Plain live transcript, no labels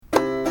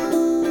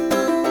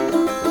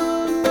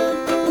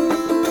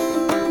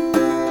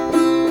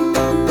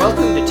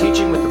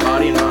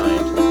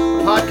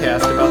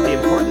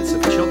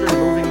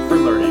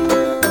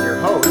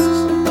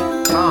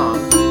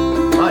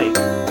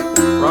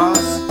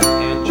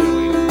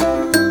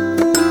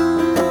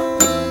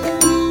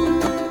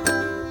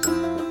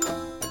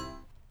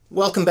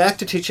Welcome back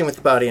to Teaching with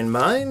the Body and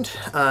Mind.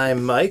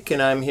 I'm Mike, and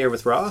I'm here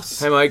with Ross.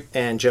 Hi, Mike.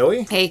 And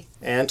Joey. Hey.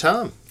 And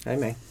Tom. Hi,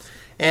 Mike.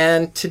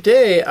 And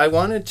today I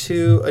wanted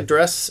to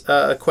address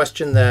a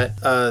question that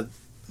a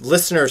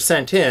listener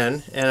sent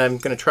in, and I'm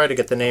going to try to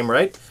get the name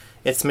right.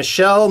 It's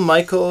Michelle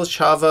Michael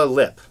Chava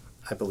Lip,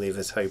 I believe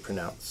is how you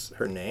pronounce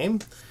her name.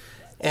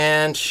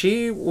 And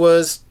she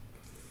was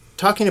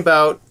talking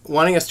about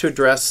wanting us to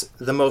address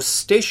the most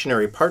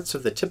stationary parts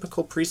of the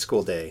typical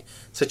preschool day,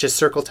 such as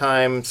circle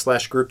time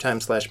 / group time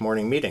 /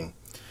 morning meeting.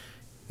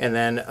 And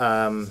then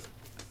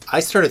I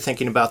started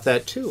thinking about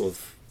that too.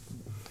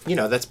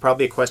 That's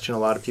probably a question a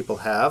lot of people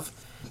have.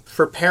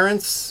 For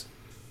parents,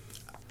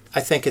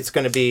 I think it's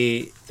going to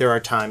be, there are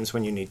times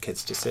when you need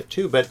kids to sit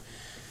too, but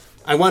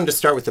I wanted to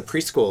start with the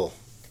preschool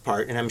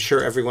part, and I'm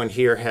sure everyone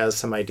here has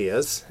some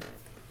ideas.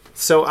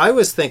 So I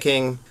was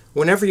thinking,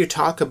 whenever you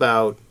talk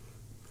about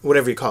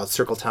whatever you call it,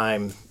 circle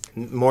time,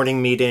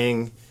 morning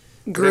meeting,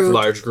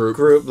 large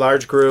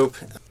group.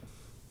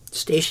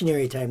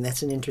 Stationary time,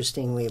 that's an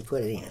interesting way of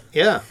putting it.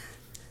 Yeah.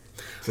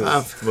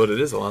 That's what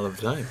it is a lot of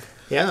the time.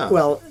 Yeah.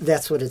 Well,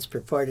 that's what it's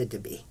purported to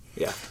be.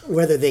 Yeah.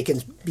 Whether they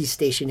can be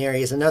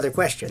stationary is another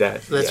question.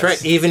 That's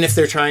right. Even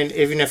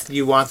if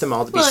you want them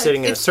all to be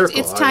sitting in a circle,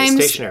 it's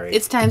stationary.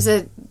 It's times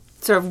that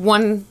sort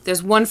of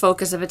there's one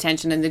focus of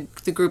attention, and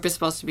the group is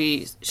supposed to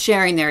be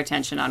sharing their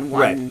attention on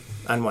one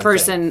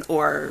person thing.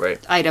 Or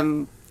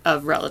item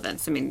of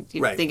relevance. I mean,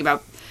 you think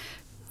about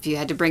if you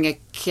had to bring a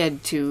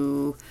kid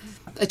to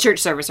a church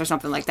service or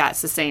something like that,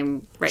 it's the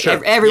same, right?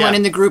 Sure. Everyone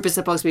in the group is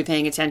supposed to be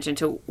paying attention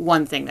to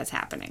one thing that's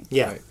happening.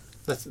 Yeah,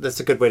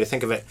 that's a good way to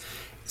think of it.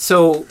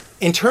 So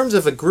in terms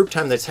of a group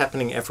time that's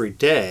happening every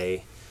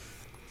day,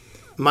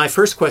 my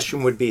first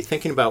question would be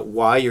thinking about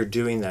why you're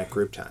doing that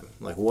group time.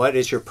 Like, what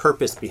is your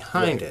purpose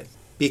behind it?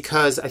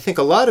 Because I think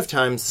a lot of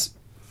times,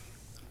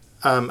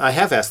 I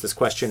have asked this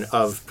question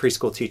of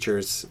preschool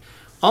teachers.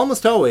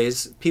 Almost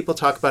always, people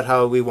talk about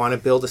how we want to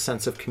build a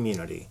sense of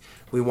community.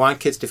 We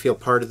want kids to feel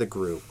part of the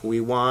group. We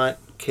want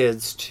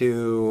kids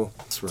to...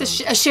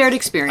 It's a shared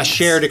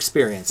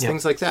experience.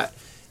 Things like that.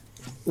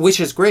 Which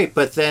is great,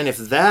 but then if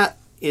that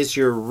is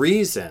your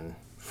reason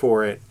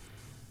for it,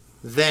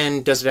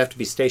 then does it have to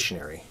be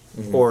stationary?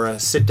 Mm-hmm. Or a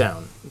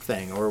sit-down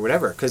thing, or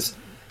whatever. Because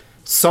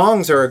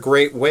songs are a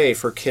great way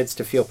for kids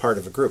to feel part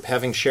of a group,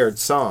 having shared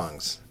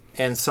songs.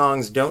 And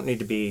songs don't need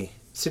to be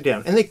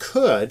sit-down. And they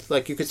could,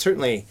 you could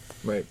certainly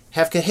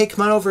have, hey,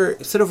 come on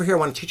over, sit over here, I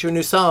want to teach you a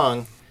new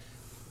song.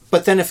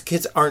 But then if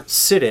kids aren't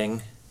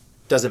sitting,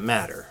 doesn't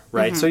matter,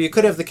 right? Mm-hmm. So you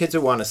could have the kids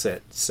who want to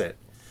sit.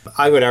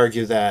 I would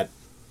argue that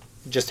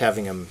just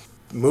having them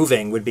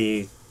moving would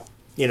be...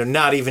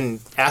 not even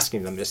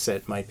asking them to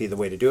sit might be the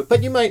way to do it.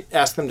 But you might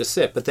ask them to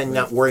sit, but then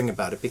not worrying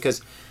about it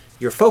because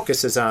your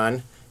focus is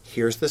on,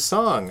 here's the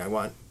song I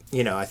want.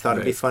 I thought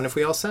it'd be fun if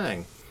we all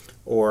sang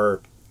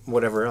or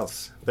whatever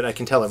else. But I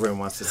can tell everyone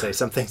wants to say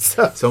something.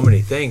 So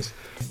many things.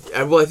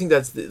 Well, I think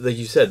that's, like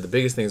you said, the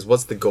biggest thing is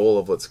what's the goal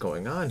of what's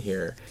going on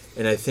here.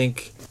 And I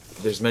think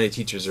there's many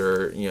teachers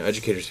or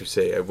educators who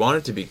say, I want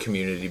it to be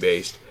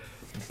community-based,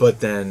 but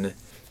then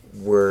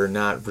we're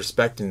not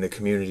respecting the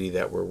community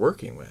that we're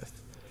working with.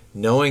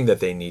 Knowing that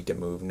they need to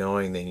move,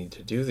 knowing they need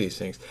to do these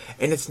things.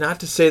 And it's not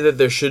to say that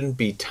there shouldn't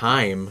be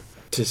time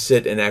to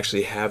sit and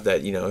actually have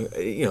that,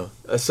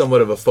 a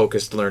somewhat of a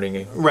focused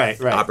learning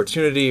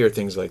opportunity or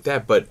things like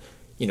that. But,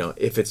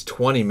 if it's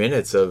 20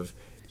 minutes of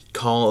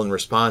call and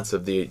response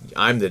of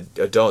I'm the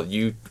adult,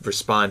 you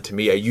respond to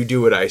me, you do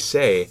what I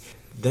say,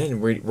 then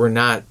we're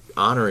not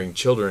honoring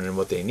children and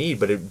what they need,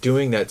 but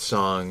doing that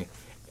song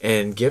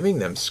and giving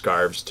them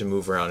scarves to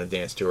move around and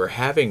dance to, or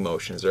having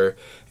motions, or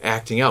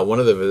acting out. One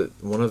of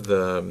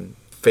the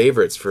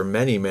favorites for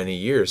many, many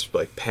years,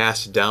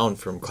 passed down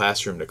from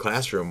classroom to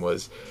classroom,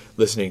 was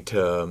listening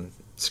to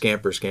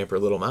Scamper, Scamper,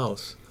 Little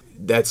Mouse.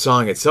 That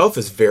song itself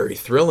is very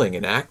thrilling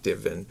and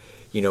active, and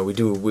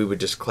we would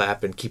just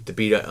clap and keep the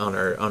beat on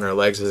our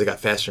legs as it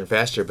got faster and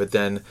faster. But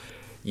then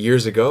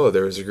years ago,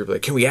 there was a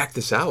group can we act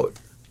this out?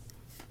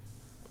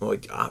 I'm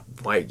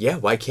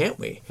why can't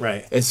we?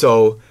 Right. And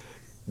so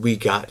we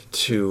got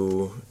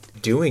to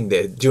doing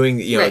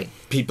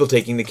people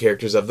taking the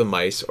characters of the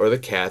mice or the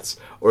cats,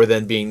 or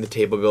then being the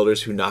table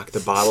builders who knock the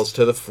bottles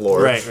to the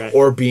floor,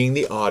 or being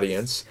the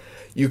audience.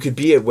 You could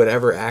be at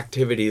whatever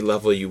activity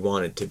level you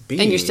wanted to be.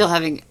 And you're still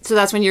so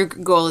that's when your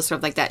goal is sort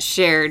of like that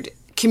shared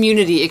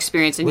community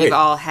experience, and you've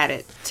all had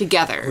it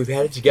together. We've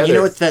had it together. You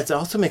know what that's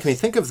also making me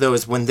think of, though,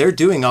 is when they're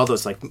doing all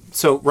those,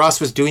 so Ross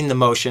was doing the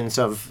motions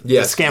of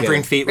the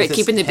scampering feet with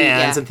his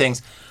hands and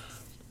things.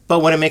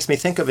 But what it makes me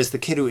think of is the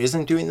kid who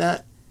isn't doing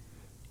that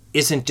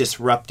isn't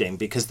disrupting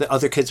because the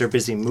other kids are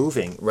busy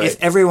moving. Right.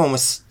 If everyone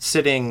was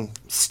sitting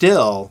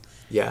still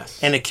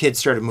and a kid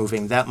started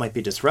moving, that might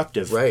be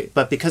disruptive. Right.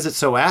 But because it's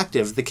so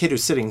active, the kid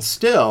who's sitting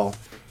still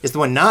is the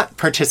one not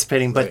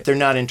participating, but they're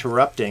not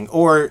interrupting.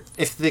 Or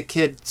if the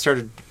kid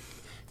started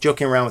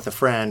joking around with a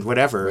friend,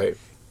 whatever,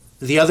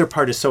 the other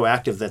part is so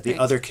active that the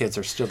other kids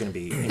are still going to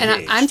be engaged.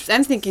 And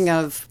I'm thinking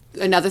of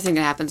another thing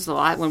that happens a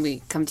lot when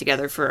we come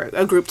together for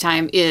a group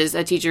time is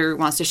a teacher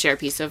wants to share a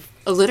piece of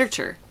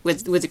literature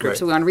with the group. Right.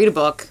 So we want to read a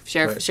book,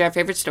 share Right. a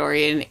favorite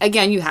story. And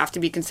again, you have to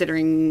be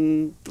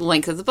considering the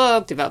length of the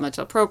book,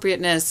 developmental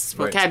appropriateness,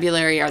 Right.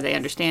 vocabulary. Are they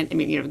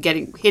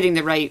hitting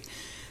the right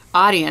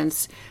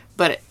audience?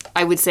 But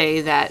I would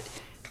say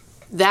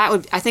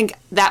I think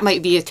that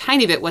might be a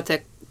tiny bit what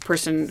the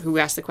person who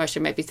asked the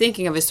question might be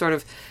thinking of is sort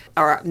of,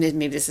 or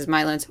maybe this is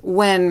my lens,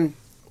 when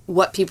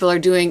what people are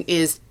doing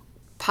is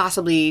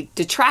possibly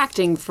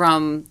detracting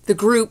from the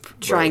group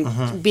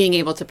being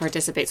able to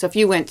participate. So if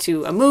you went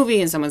to a movie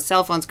and someone's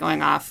cell phone's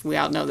going off, we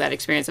all know that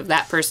experience of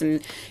that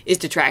person is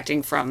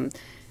detracting from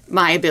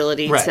my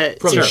ability to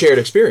From the shared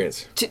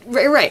experience.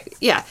 right,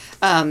 yeah.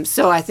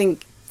 So I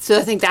think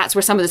that's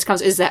where some of this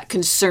comes, is that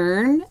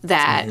concern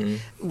that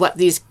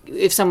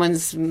if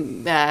someone's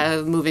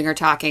moving or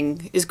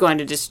talking is going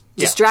to just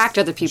distract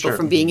other people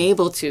from being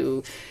able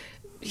to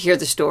hear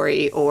the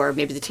story, or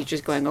maybe the teacher's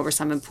going over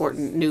some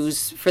important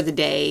news for the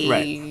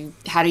day,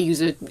 how to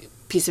use a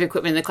piece of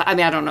equipment in the class. I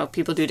mean, I don't know.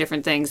 People do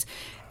different things.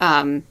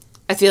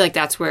 I feel like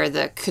that's where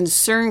the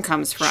concern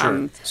comes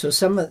from. So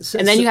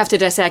and then you have to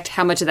dissect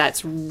how much of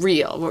that's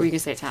real. What were you going to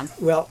say, Tom?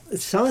 Well,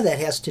 some of that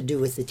has to do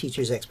with the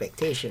teacher's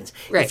expectations.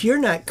 Right. If you're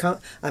not,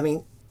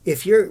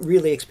 if you're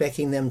really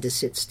expecting them to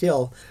sit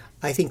still,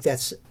 I think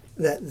that's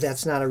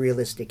not a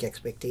realistic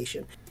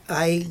expectation.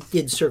 I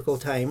did circle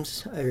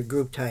times or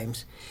group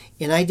times,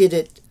 and I did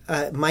it.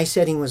 My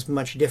setting was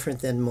much different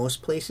than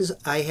most places.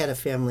 I had a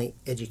family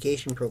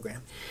education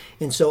program,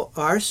 and so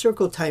our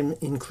circle time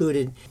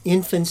included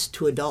infants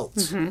to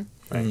adults,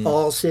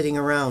 all sitting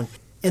around,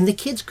 and the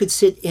kids could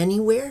sit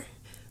anywhere,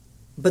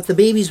 but the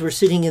babies were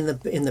sitting in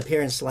the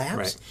parents' laps.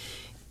 Right.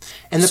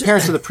 And the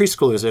parents of the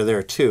preschoolers are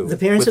there too. The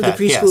parents of with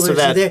the that. preschoolers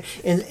are there,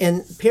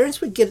 and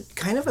parents would get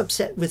kind of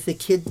upset with the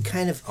kid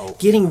kind of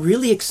getting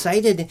really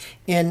excited,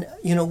 and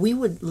we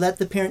would let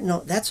the parent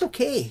know that's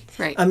okay.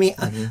 Right. I mean,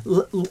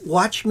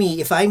 watch me.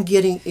 If I'm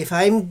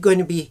going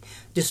to be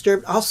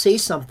disturbed, I'll say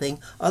something.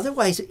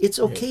 Otherwise, it's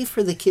okay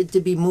for the kid to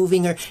be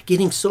moving or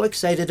getting so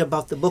excited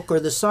about the book or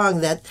the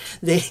song that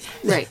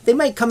they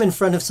might come in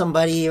front of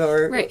somebody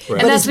or right.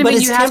 But And that's it's, when but you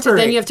it's have to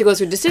temporary. go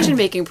through a decision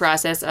making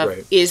process of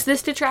Right. Is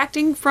this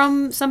detracting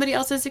from somebody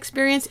else's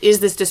experience?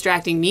 Is this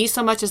distracting me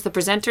so much as the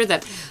presenter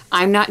that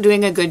I'm not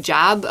doing a good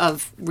job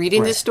of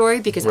reading this story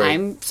because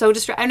I'm so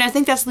distracted? And I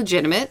think that's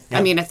legitimate.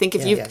 I mean, I think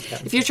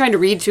if you're trying to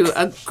read to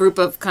a group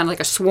of kind of like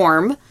a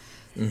swarm,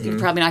 you're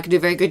probably not going to do a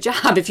very good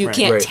job if you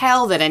can't Right.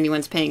 tell that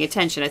anyone's paying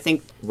attention. I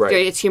think Right.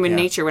 it's human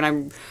nature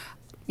when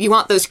you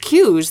want those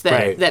cues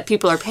that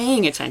people are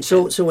paying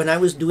attention. So when I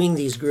was doing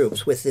these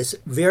groups with this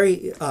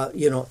very,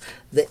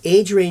 the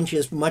age range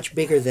is much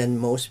bigger than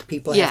most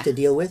people have to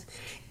deal with.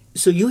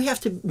 So you have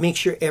to make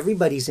sure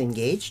everybody's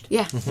engaged.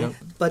 Yeah.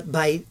 But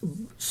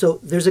so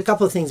there's a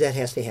couple of things that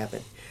has to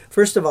happen.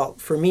 First of all,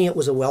 for me, it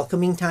was a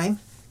welcoming time.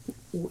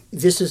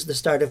 This is the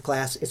start of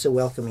class. It's a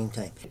welcoming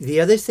time. The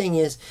other thing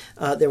is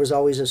there was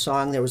always a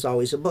song. There was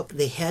always a book.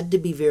 They had to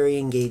be very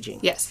engaging.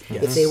 Yes.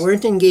 If they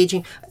weren't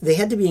engaging, they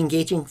had to be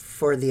engaging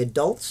for the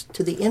adults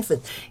to the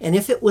infant. And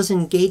if it was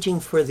engaging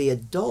for the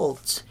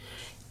adults,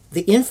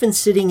 the infants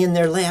sitting in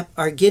their lap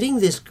are getting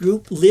this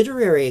group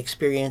literary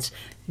experience,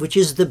 which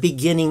is the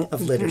beginning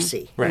of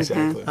literacy. Right.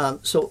 Exactly.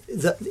 So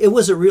it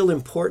was a real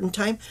important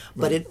time,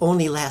 but it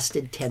only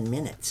lasted 10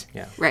 minutes.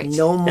 Yeah. Right.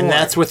 No more. And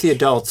that's with the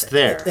adults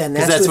there. And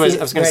Because that's that's with what the-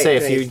 I was going to say.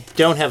 right, If you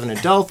don't have an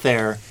adult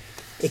there,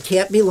 It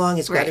can't be long.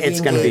 It's got to be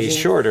it's going to be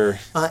engaging. shorter.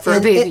 For a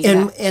baby,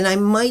 and I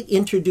might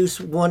introduce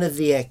one of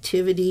the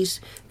activities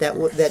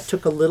that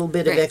took a little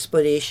bit of Right.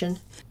 explanation,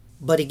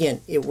 but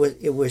again, it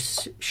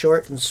was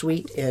short and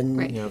sweet and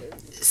Right. Yep.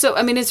 So,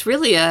 I mean, it's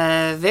really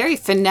a very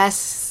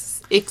finesse,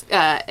 really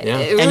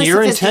And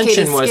your sophisticated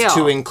intention was skill.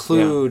 to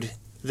include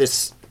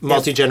this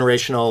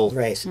multi-generational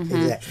right.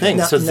 Exactly. thing.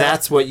 Now- So now-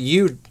 that's what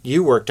you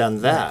worked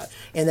on that.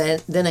 And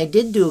then I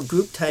did do a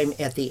group time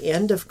at the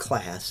end of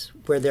class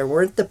where there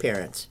weren't the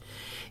parents.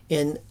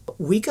 And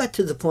we got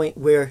to the point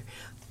where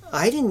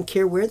I didn't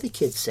care where the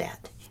kids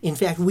sat. In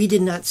fact, we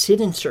did not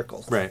sit in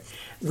circles. Right.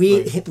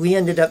 We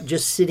ended up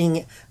just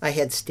sitting. I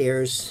had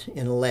stairs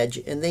and a ledge,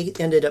 and they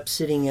ended up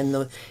sitting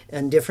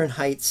in different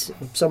heights.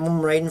 Some of them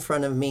right in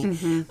front of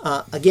me.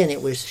 Again,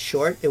 it was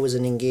short. It was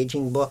an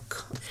engaging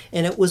book,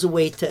 and it was a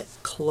way to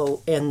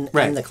end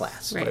the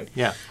class. Right.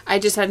 Yeah. We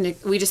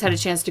just had a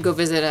chance to go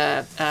visit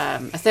a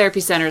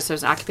therapy center. So it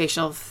was an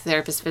occupational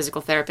therapist,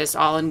 physical therapist,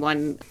 all in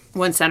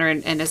one center.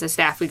 And as a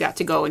staff, we got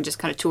to go and just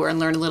kind of tour and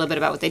learn a little bit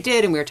about what they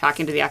did. And we were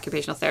talking to the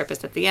occupational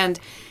therapist at the end.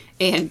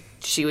 And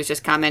she was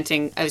just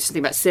commenting, I was just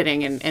thinking about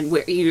sitting and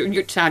where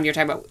you're talking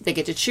about they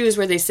get to choose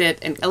where they sit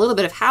and a little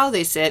bit of how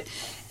they sit.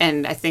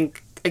 And I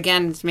think,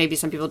 again, maybe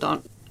some people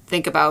don't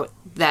think about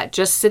that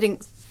just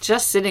sitting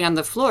on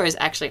the floor is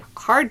actually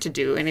hard to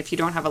do. And if you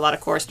don't have a lot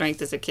of core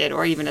strength as a kid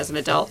or even as an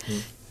adult,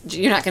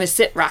 you're not going to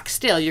sit rock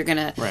still. You're going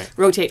to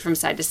rotate from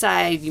side to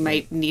side. You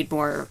might need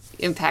more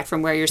impact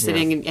from where you're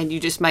sitting, and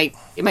you just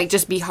it might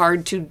just be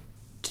hard to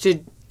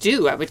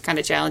do. I would kind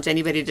of challenge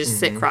anybody to just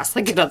sit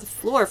cross-legged on the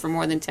floor for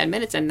more than 10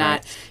 minutes and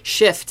not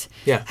shift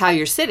how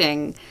you're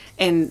sitting.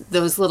 And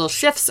those little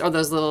shifts or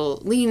those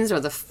little leans or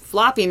the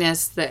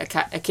floppiness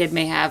that a kid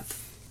may have,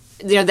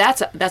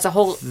 that's a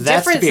whole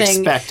different thing.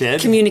 Expected.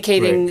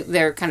 Communicating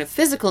their kind of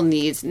physical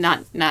needs,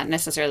 not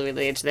necessarily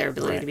related to their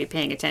ability to be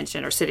paying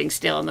attention or sitting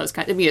still and those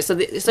kinds of.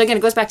 So again,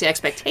 it goes back to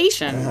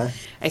expectation.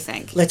 I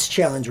think. Let's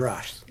challenge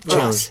Ross.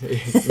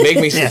 Make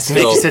me sit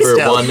still for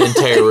one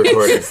entire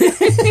recording.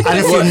 I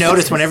don't know if you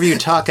notice, whenever you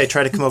talk, I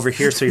try to come over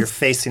here so you're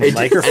facing the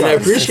microphone. And I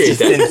appreciate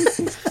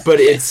that. But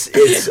it's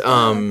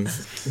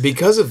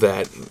because of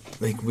that,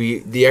 like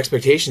the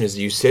expectation is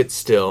you sit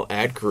still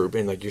at group,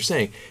 and like you're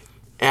saying,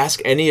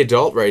 ask any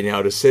adult right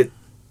now to sit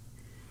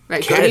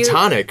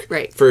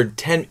catatonic for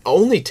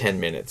only 10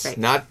 minutes,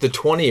 not the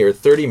 20 or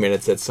 30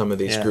 minutes that some of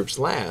these groups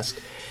last.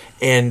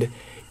 And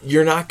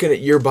you're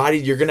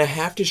gonna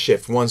have to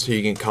shift one so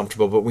you get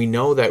comfortable, but we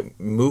know that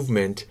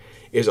movement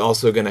is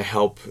also gonna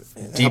help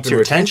deepen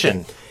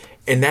retention.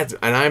 And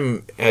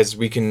I'm, as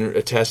we can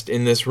attest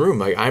in this room,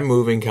 like I'm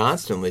moving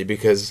constantly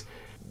because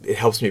it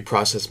helps me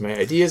process my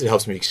ideas. It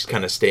helps me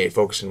kind of stay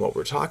focused on what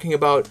we're talking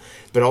about.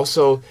 But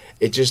also,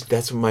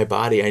 that's what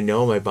I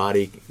know my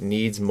body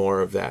needs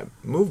more of that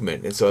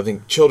movement. And so I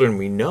think children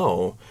we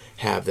know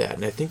have that.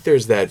 And I think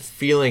there's that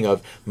feeling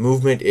of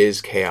movement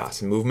is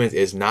chaos. Movement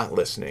is not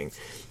listening.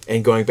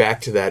 And going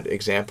back to that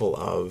example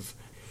of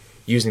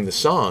using the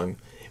song,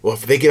 well,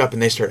 if they get up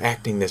and they start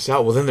acting this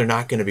out, well, then they're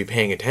not going to be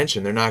paying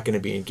attention. They're not going to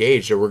be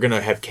engaged, or we're going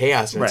to have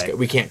chaos, and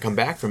we can't come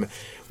back from it.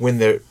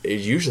 When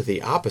usually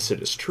the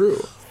opposite is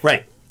true.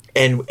 Right.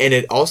 And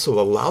it also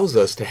allows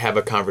us to have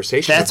a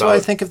conversation That's why I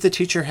think if the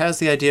teacher has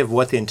the idea of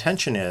what the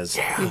intention is,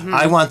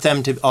 I want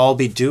them to all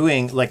be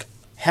doing, like,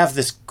 have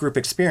this group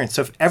experience.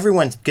 So if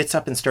everyone gets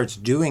up and starts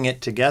doing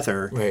it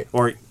together,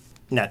 or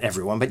not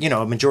everyone, but,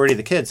 a majority of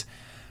the kids,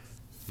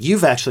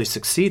 you've actually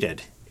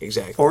succeeded.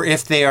 Exactly. Or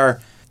if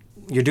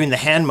you're doing the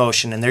hand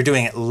motion and they're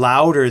doing it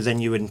louder than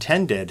you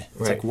intended,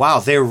 it's like, wow,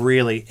 they're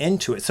really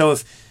into it. So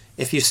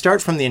if you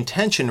start from the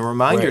intention and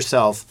remind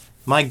yourself,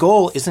 my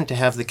goal isn't to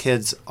have the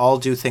kids all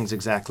do things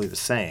exactly the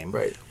same.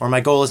 Right. Or my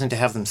goal isn't to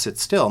have them sit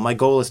still. My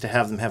goal is to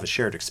have them have a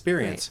shared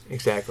experience. Right.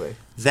 Exactly.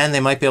 Then they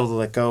might be able to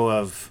let go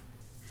of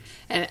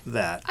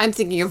that. I'm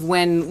thinking of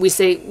when we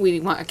say we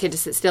want a kid to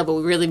sit still, but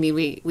we really mean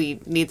we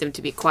need them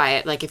to be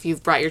quiet. Like if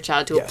you've brought your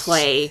child to a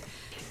play,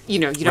 you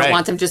don't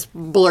want them just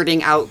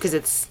blurting out because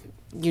it's,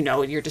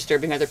 you're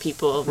disturbing other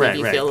people. Maybe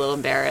you feel a little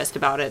embarrassed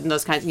about it and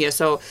those kinds of,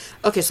 so,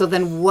 okay, so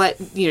then what,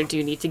 do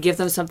you need to give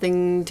them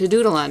something to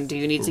doodle on? Do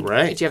you need to,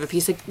 do you have a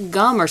piece of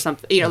gum or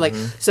something?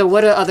 So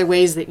what are other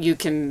ways that you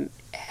can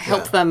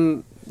help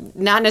them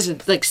not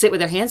necessarily like sit with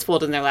their hands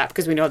folded in their lap,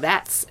 because we know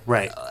that's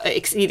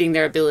exceeding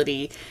their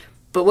ability.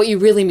 But what you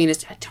really mean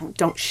is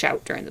don't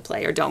shout during the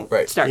play, or don't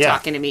start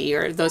talking to me,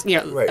 or those,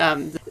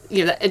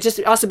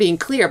 just also being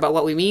clear about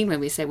what we mean when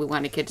we say we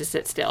want a kid to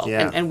sit still,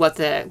 and what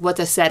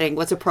the setting,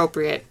 what's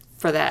appropriate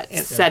for that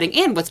setting,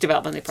 and what's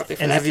developmentally appropriate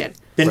for that kid. And have you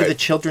been to the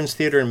Children's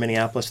Theater in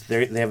Minneapolis?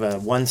 They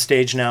have one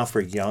stage now for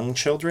young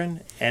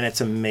children, and it's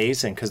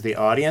amazing because the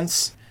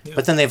audience,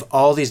 but then they have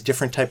all these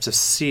different types of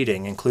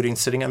seating, including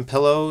sitting on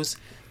pillows.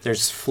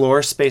 There's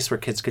floor space where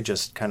kids could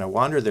just kind of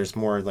wander. There's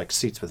more like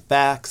seats with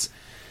backs.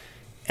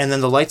 And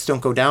then the lights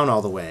don't go down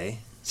all the way,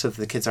 so that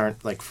the kids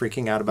aren't like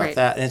freaking out about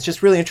that. And it's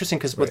just really interesting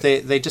because what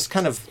they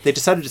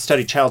decided to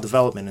study child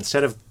development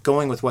instead of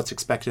going with what's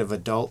expected of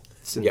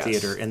adults in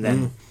theater, and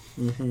then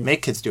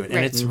make kids do it.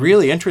 And it's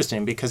really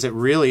interesting because it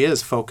really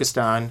is focused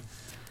on,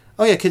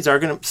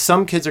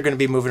 some kids are gonna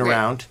be moving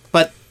around,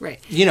 but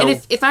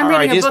and if I'm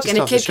reading a book and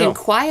a kid can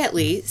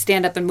quietly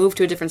stand up and move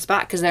to a different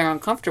spot because they're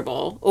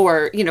uncomfortable,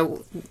 or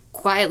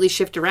quietly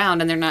shift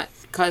around and they're not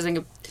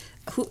causing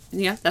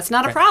that's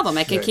not a problem.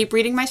 I can keep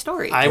reading my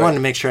story. I wanted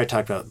to make sure I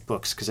talked about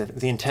books, because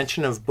the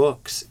intention of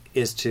books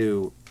is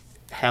to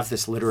have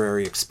this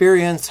literary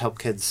experience, help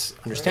kids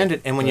understand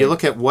it. And when you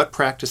look at what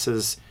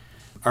practices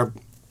are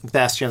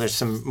best, there's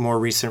some more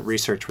recent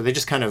research where they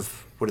just kind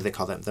of, what do they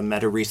call that? The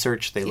meta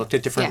research. They looked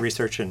at different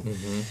research, and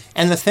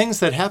the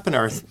things that happen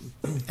are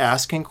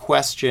asking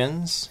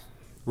questions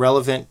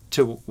relevant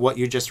to what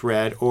you just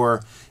read,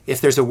 or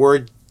if there's a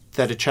word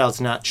that a child's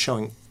not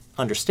showing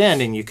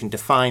understanding, you can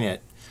define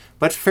it.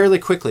 But fairly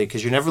quickly,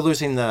 because you're never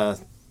losing the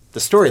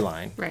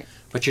storyline. Right.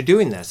 But you're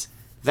doing this.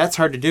 That's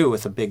hard to do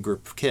with a big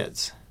group of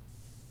kids.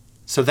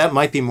 So that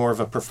might be more of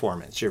a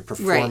performance. You're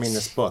performing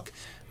this book.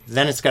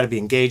 Then it's got to be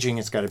engaging.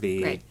 It's got to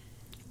be...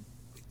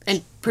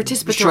 And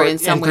participatory in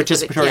some way. And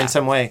participatory in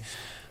some way.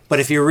 But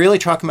if you're really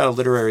talking about a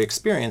literary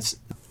experience,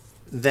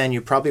 then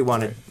you probably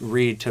want to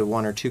read to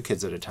one or two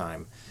kids at a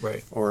time.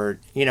 Right. Or,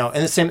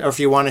 and the same, or if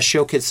you want to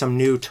show kids some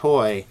new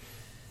toy,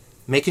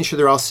 making sure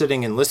they're all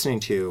sitting and listening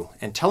to you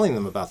and telling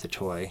them about the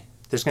toy.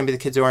 There's going to be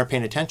the kids who aren't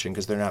paying attention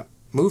because they're not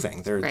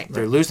moving.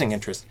 They're losing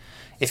interest.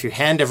 If you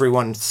hand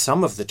everyone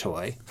some of the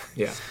toy,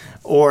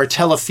 or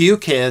tell a few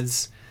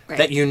kids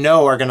that you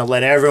know are going to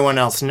let everyone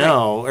else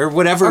know, or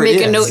whatever Or it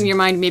make is. a note in your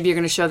mind. Maybe you're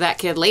going to show that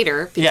kid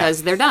later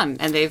because they're done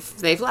and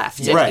they've left.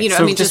 And, Right. you know,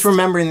 So I mean, just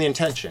remembering the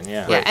intention.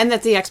 Yeah. Yeah, and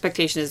that the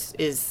expectation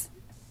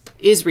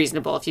is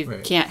reasonable. If you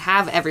Right. can't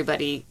have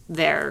everybody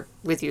there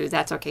with you,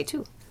 that's okay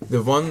too.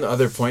 The one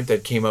other point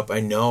that came up, I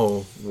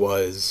know,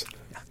 was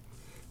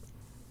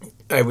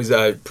I was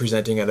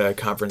presenting at a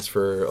conference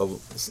for about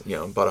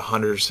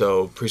 100 or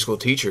so preschool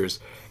teachers,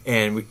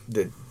 and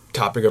the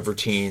topic of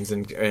routines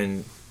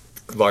and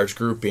large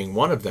group being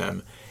one of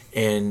them.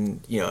 And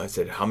I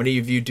said, how many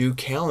of you do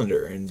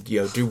calendar and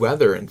do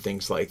weather and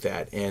things like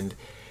that? And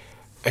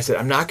I said,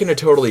 I'm not going to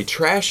totally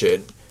trash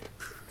it,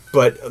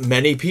 but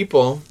many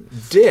people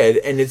did,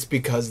 and it's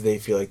because they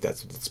feel like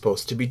that's what's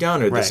supposed to be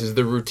done, or this Right. is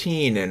the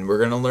routine, and we're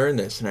going to learn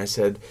this. And I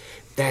said,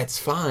 that's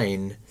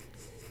fine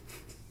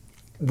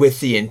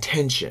with the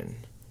intention.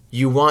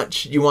 You want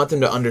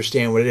them to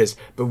understand what it is,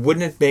 but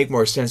wouldn't it make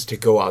more sense to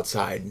go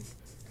outside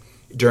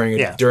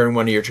during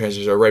one of your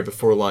transitions or right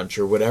before lunch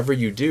or whatever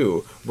you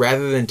do,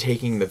 rather than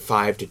taking the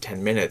 5 to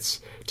 10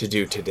 minutes to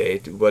do today?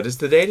 What is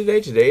the day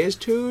today? Today is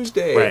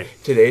Tuesday. Right.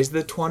 Today's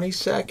the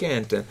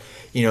 22nd.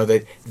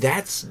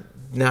 That's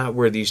not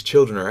where these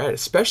children are at,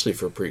 especially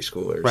for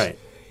preschoolers. Right.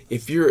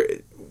 If you're,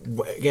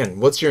 again,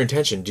 what's your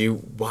intention?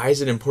 Why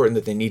is it important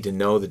that they need to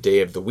know the day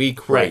of the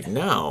week right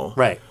now?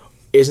 Right.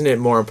 Isn't it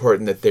more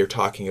important that they're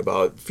talking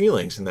about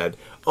feelings and that,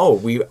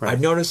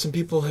 I've noticed some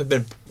people have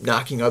been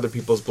knocking other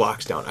people's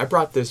blocks down. I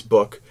brought this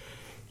book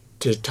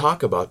to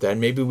talk about that,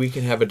 and maybe we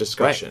can have a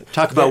discussion. Right.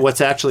 Talk about what's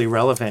actually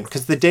relevant,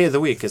 because the day of the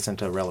week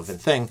isn't a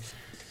relevant thing.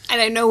 And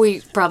I know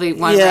we probably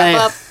want to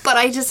wrap up, but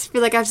I just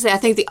feel like I have to say, I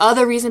think the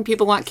other reason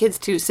people want kids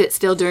to sit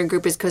still during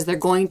group is because they're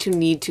going to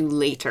need to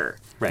later.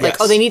 Right. Like,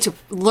 Yes. they need to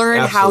learn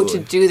how to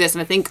Absolutely. do this.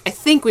 And I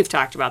think we've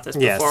talked about this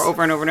before Yes.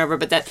 over and over and over,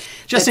 but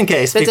Just in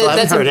case people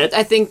haven't heard it.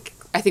 I think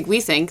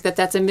we think that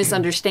that's a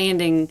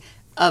misunderstanding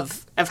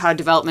of how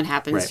development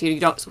happens. Right. You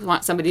don't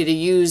want somebody to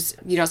you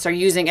don't start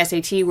using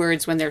SAT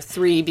words when they're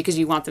 3 because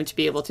you want them to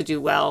be able to do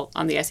well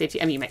on the SAT.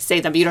 I mean, you might say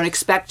them, but you don't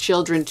expect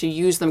children to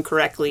use them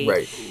correctly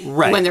Right.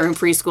 Right. when they're in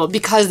preschool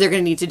because they're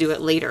going to need to do it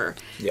later.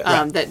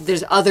 Yeah. That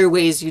there's other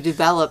ways you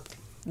develop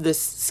the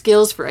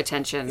skills for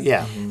attention.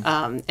 Yeah.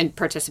 And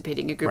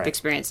participating in group Right.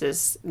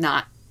 experiences,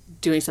 not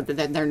doing something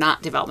that they're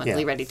not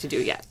developmentally Yeah. ready to do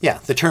yet. Yeah,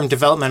 the term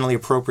developmentally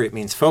appropriate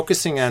means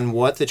focusing on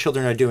what the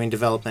children are doing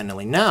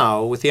developmentally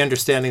now, with the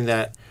understanding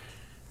that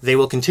they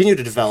will continue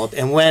to develop,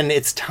 and when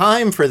it's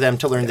time for them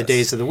to learn the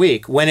days of the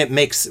week,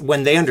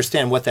 when they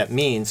understand what that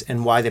means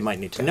and why they might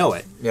need to know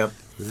it, Yep.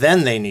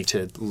 then they need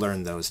to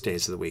learn those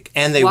days of the week.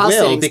 And they While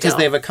will, sitting because still.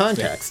 they have a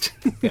context.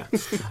 Yeah.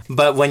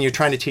 But when you're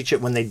trying to teach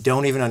it when they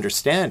don't even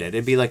understand it,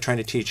 it'd be like trying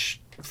to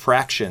teach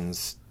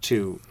fractions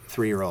to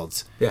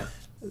 3-year-olds. Yeah.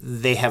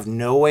 They have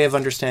no way of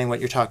understanding what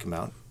you're talking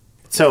about.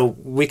 So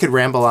we could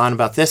ramble on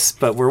about this,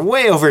 but we're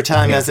way over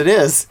time as it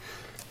is.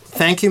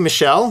 Thank you,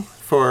 Michelle,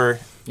 for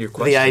Your the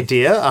question.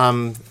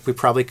 idea. We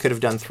probably could have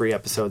done 3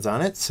 episodes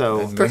on it, so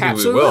Maybe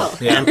Perhaps we will.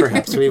 Yeah. and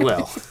perhaps we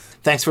will.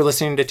 Thanks for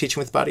listening to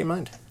Teaching with Body and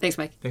Mind. Thanks,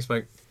 Mike. Thanks,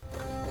 Mike.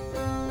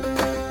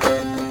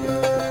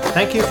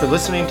 Thank you for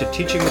listening to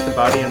Teaching with the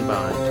Body and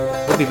Mind.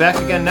 We'll be back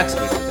again next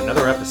week with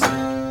another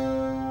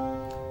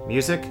episode.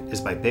 Music is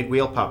by Big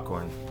Wheel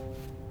Popcorn.